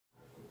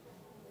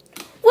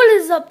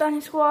up,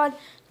 Bounty Squad?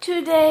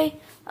 Today,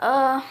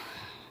 well,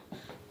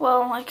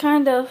 I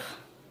kind of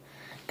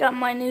got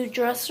my new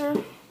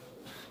dresser.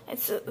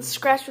 It's a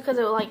scratch because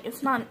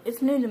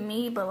it's new to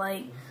me, but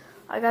like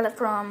I got it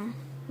from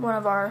one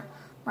of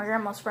my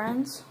grandma's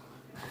friends.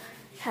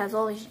 It has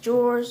all these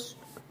drawers,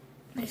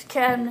 these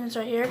cabinets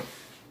right here.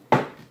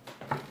 And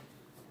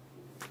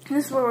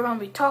this is what we're going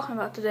to be talking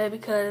about today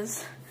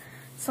because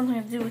it's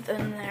something to do with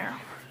in there.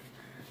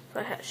 So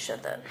I had to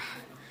shut that.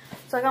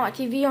 So I got my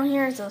TV on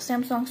here. It's a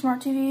Samsung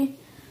Smart TV.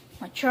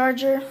 My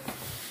charger.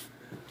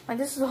 Like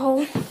this is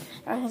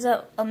everything's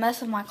a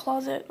mess in my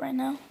closet right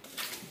now.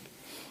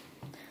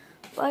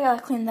 But I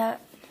gotta clean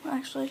that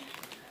actually.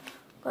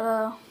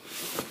 But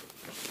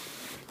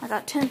I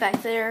got 10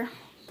 back there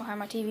behind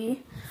my TV.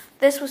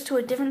 This was to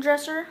a different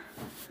dresser,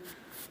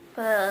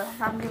 but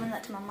I'm giving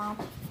that to my mom.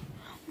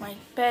 My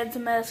bed's a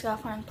mess.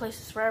 Gotta find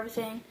places for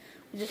everything.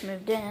 We just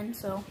moved in,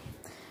 so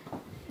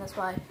that's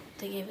why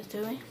they gave it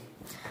to me.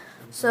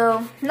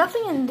 So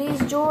nothing in these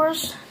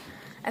drawers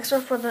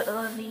except for the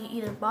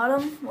either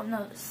bottom, well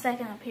no, the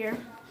second up here.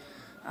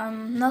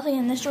 Nothing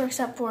in this drawer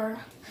except for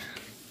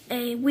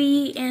a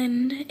Wii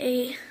and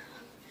a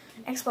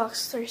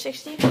Xbox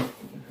 360.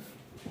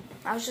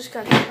 I was just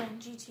playing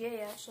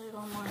GTA actually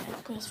on my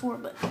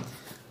PS4, but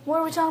what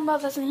are we talking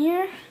about that's in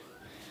here?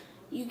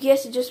 You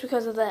guessed it just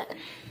because of that.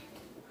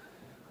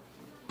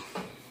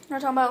 We're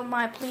talking about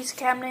my police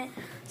cabinet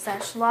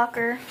 /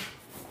 locker.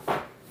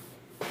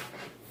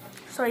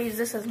 So I use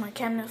this as my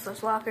cabinet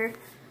 / locker.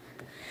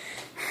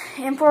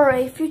 And for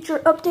a future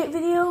update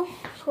video,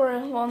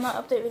 well not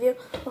update video,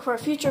 but for a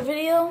future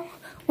video,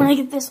 when I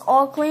get this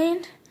all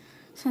cleaned,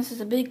 since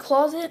it's a big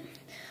closet,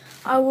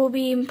 I will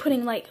be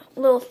putting like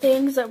little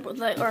things that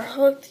are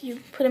hooked.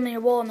 You put them in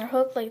your wall and they're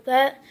hooked like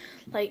that,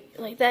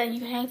 like that, and you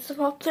can hang stuff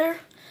up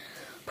there.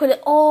 Put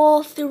it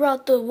all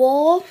throughout the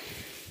wall.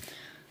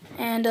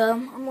 And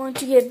I'm going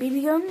to get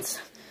BB guns,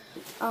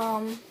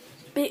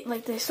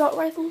 like the assault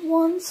rifle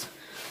ones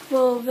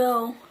will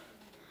go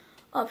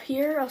up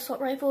here. Assault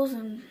rifles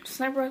and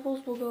sniper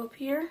rifles will go up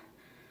here.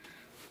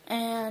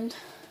 And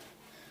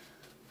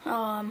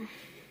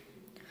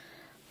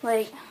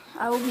like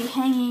I will be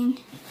hanging,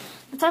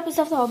 the type of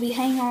stuff that I'll be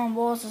hanging on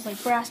walls is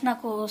like brass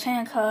knuckles,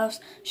 handcuffs,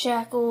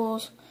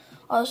 shackles,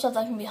 all the stuff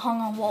that can be hung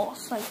on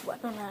walls, like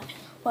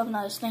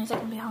weaponized things that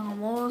can be hung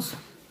on walls,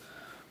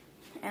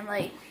 and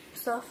like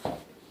stuff.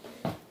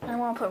 I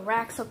want to put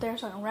racks up there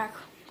so I can rack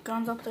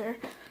guns up there.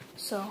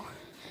 So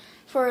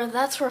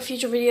that's for a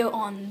future video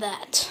on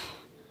that.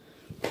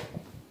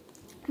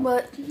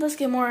 But let's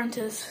get more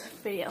into this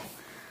video.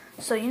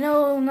 So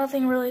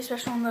nothing really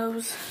special on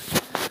those,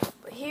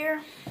 but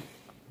here.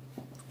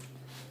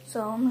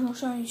 So I'm going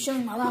to show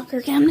you my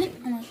locker cabinet.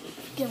 I'm going to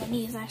get on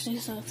these actually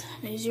so it's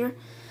easier.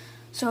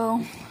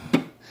 So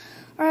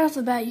right off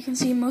the bat you can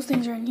see most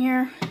things are in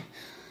here.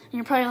 And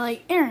you're probably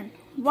like, Aaron,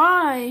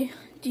 why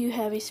do you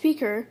have a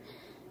speaker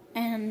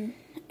and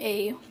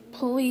a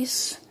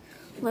police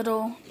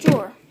little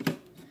drawer?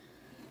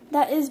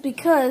 That is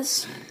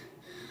because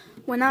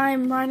when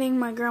I'm riding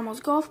my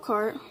grandma's golf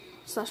cart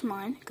 /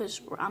 mine,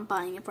 because I'm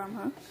buying it from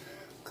her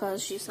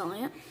because she's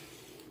selling it,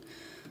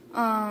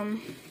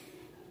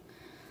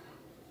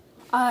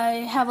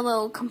 I have a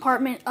little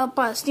compartment up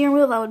by the steering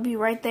wheel that would be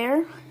right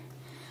there,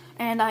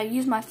 and I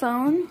use my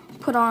phone,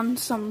 put on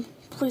some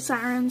police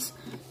sirens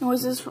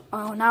noises,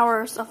 an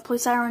hour of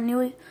police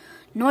siren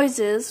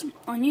noises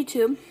on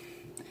YouTube,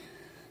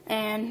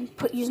 and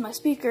use my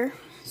speaker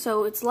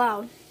so it's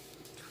loud.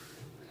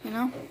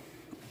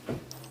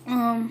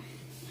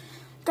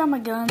 Got my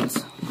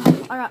guns.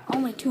 I got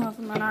only 2 of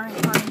them that are in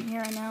here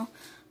right now.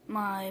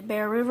 My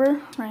Bear River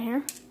right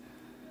here,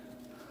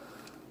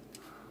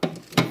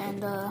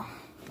 and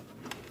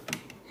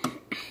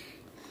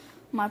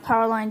my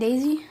Powerline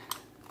Daisy.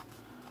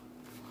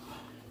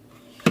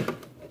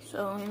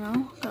 So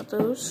got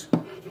those.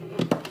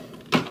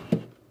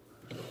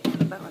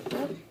 Back like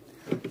that.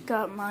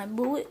 Got my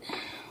bullet.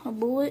 A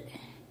bullet.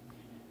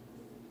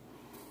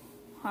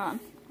 Hold on,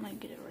 I might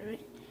get it right.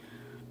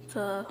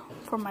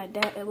 For my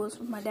dad. It was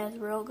my dad's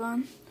rail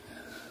gun.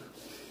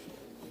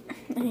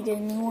 And he gave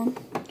me one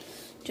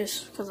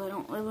just because I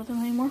don't live with him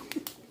anymore.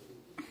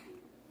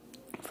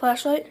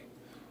 Flashlight.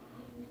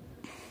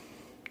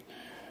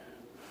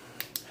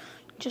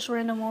 Just a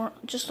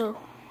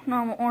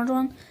normal orange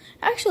one. It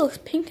actually looks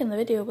pink in the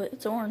video, but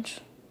it's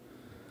orange.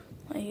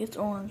 Like it's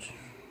orange.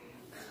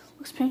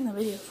 Looks pink in the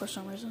video for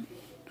some reason.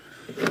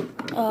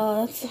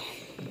 That's the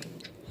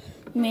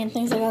main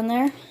things I got in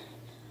there.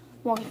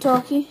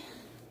 Walkie-talkie.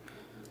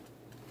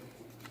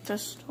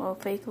 Just a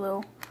fake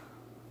little,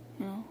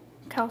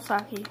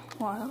 Kawasaki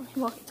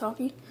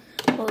walkie-talkie.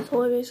 Well, a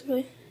toy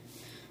basically.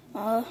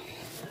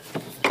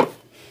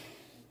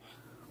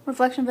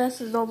 Reflection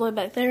vest is all the way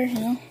back there,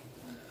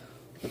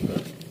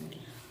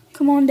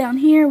 Come on down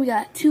here, we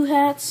got 2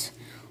 hats.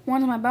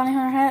 One's my bounty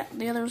hunter hat,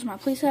 the other is my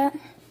police hat.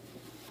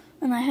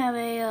 And I have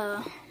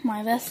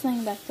my vest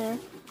thing back there,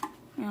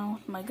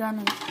 with my gun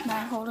and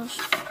mag holders.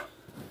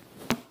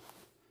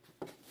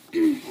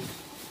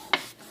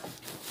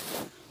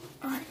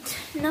 Alright,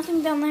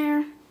 nothing down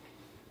there.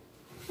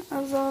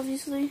 As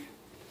obviously.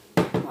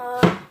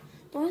 The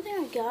only thing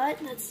I got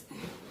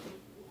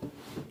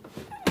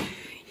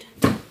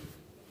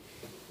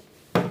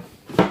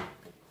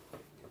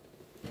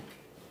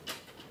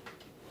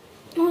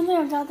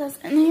that's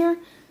in here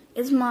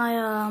is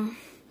my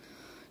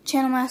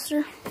Channel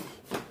Master.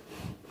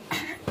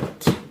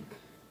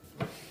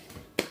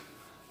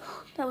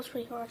 That was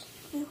pretty hard.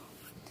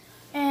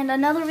 And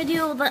another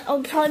video that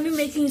I'll probably be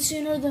making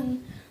sooner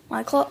than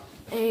my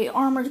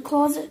armory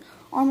closet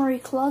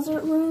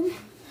room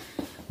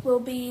will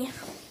be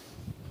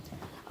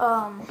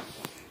I'll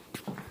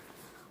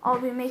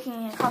be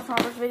making a Cops and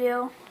Robbers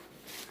video.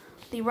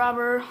 The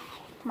robber,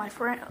 I'm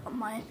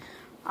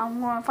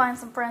gonna find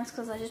some friends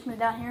because I just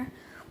moved out here.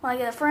 When I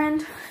get a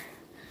friend,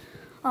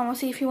 I'm gonna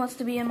see if he wants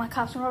to be in my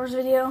Cops and Robbers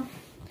video,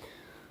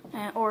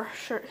 or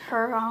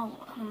her.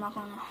 I'm not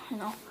gonna,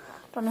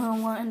 don't know who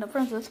I'm gonna end up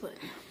friends with,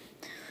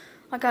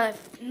 but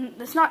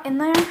it's not in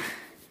there.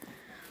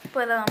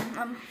 But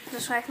I'm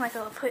just acting like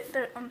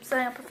I'm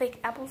setting up a fake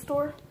Apple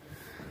store.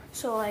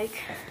 So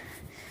like,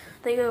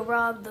 they go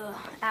rob the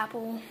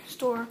Apple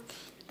store.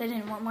 They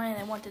didn't want money,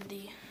 they wanted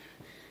the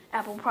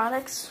Apple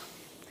products.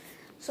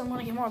 So I'm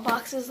gonna get more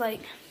boxes,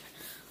 like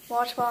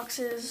watch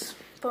boxes,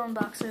 phone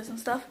boxes, and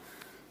stuff.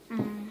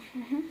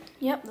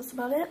 Yep, that's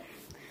about it,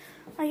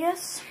 I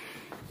guess.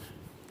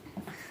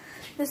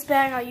 This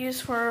bag I use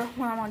for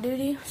when I'm on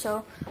duty.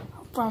 So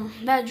from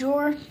that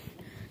drawer,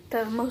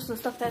 most of the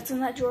stuff that's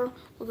in that drawer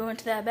will go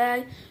into that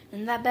bag,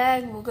 and that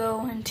bag will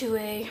go into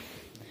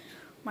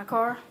my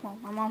car, well,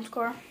 my mom's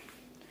car.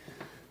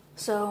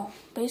 So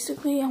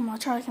basically, I'm gonna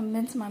try to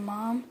convince my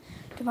mom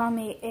to buy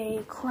me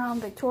a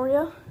Crown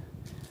Victoria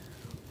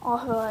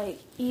off of like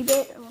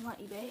eBay, well not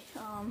eBay,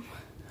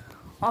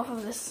 off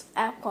of this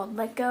app called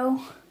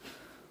Letgo.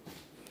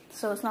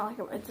 So it's not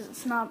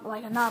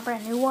like a not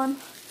brand new one,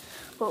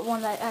 but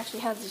one that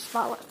actually has the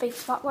fake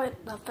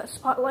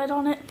spotlight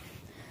on it.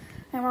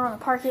 And we're gonna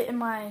park it in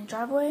my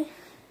driveway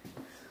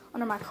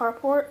under my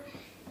carport.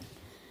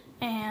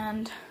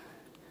 And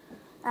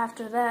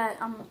after that,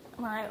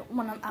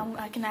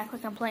 I can act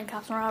like I'm playing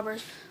Cops and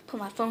Robbers, put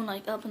my phone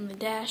like up in the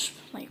dash,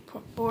 like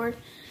board,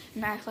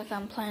 and act like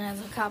I'm playing as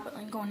a cop,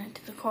 like going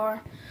into the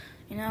car,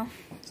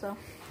 So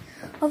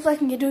hopefully I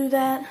can do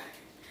that.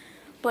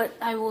 But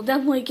I will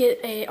definitely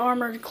get a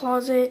armored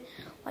closet,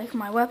 like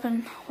my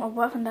weapon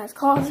that's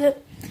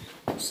closet.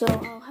 So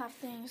I'll have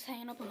things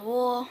hanging up on the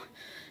wall.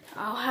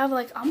 I'll have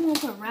I'm gonna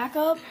put a rack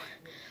up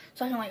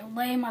so I can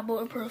lay my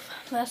bulletproof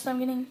vest I'm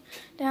getting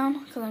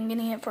down, because I'm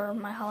getting it for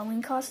my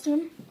Halloween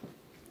costume,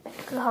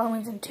 because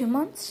Halloween's in 2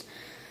 months.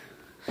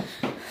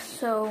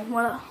 So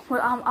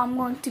I'm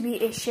going to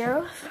be a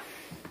sheriff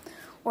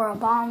or a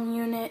bomb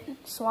unit,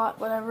 SWAT,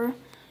 whatever,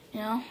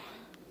 So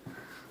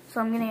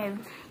I'm getting a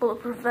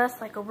bulletproof vest,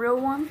 like a real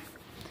one,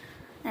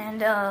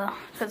 and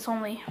it's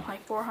only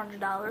like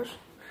 $400,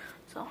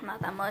 so not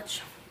that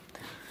much.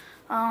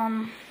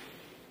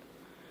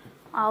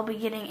 I'll be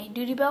getting a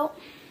duty belt,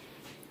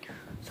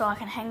 so I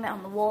can hang that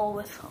on the wall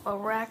with a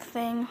rack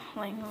thing,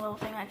 like a little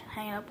thing I can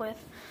hang it up with.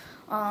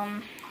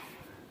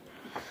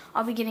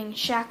 I'll be getting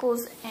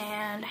shackles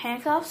and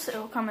handcuffs. It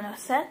will come in a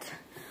set.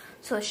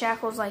 So the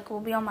shackles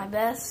will be on my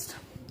vest,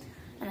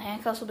 and the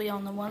handcuffs will be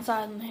on the one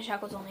side and the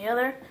shackles on the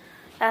other.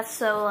 That's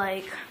so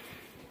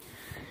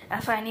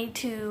if I need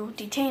to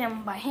detain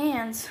them by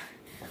hands,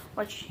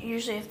 which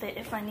usually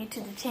if I need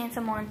to detain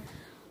someone,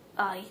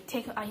 I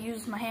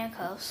use my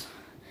handcuffs.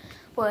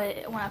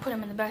 But when I put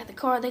them in the back of the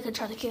car, they could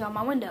try to kick out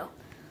my window.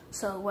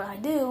 So what I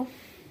do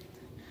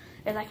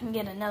is I can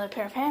get another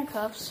pair of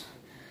handcuffs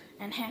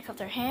and handcuff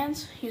their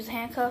hands, use the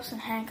handcuffs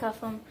and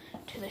handcuff them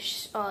to the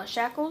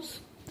shackles,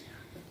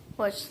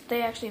 which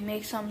they actually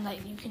make some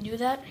that you can do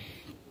that,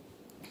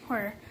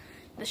 where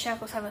the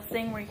shackles have a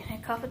thing where you can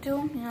handcuff it to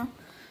them,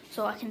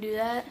 So I can do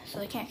that, so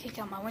they can't kick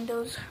out my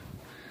windows.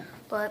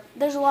 But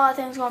there's a lot of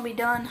things going to be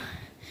done,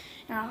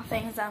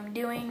 things that I'm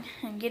doing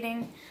and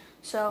getting.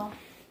 So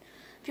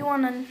if you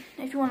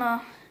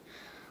wanna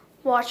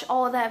watch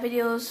all of that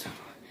videos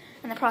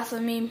in the process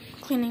of me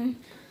cleaning,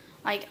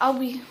 I'll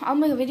make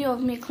a video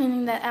of me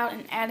cleaning that out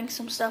and adding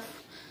some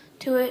stuff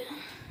to it,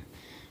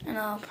 and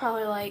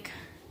probably a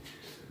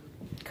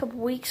couple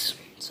weeks.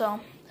 So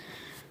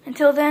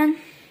until then,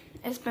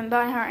 it's been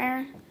Bounty Hunter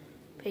Aaron.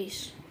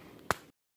 Peace.